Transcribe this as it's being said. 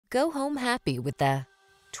Go home happy with the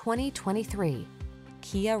 2023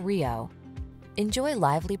 Kia Rio. Enjoy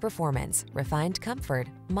lively performance, refined comfort,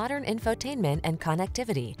 modern infotainment and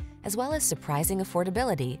connectivity, as well as surprising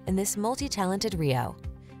affordability in this multi-talented Rio.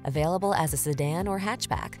 Available as a sedan or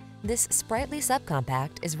hatchback, this sprightly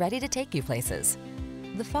subcompact is ready to take you places.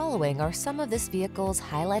 The following are some of this vehicle's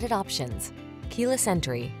highlighted options: keyless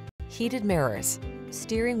entry, heated mirrors,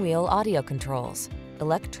 steering wheel audio controls,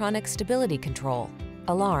 electronic stability control,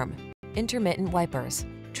 alarm, intermittent wipers,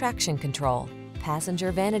 traction control,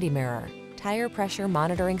 passenger vanity mirror, tire pressure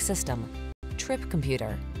monitoring system, trip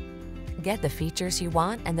computer. Get the features you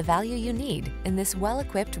want and the value you need in this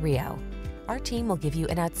well-equipped Rio. Our team will give you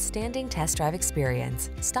an outstanding test drive experience.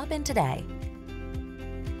 Stop in today.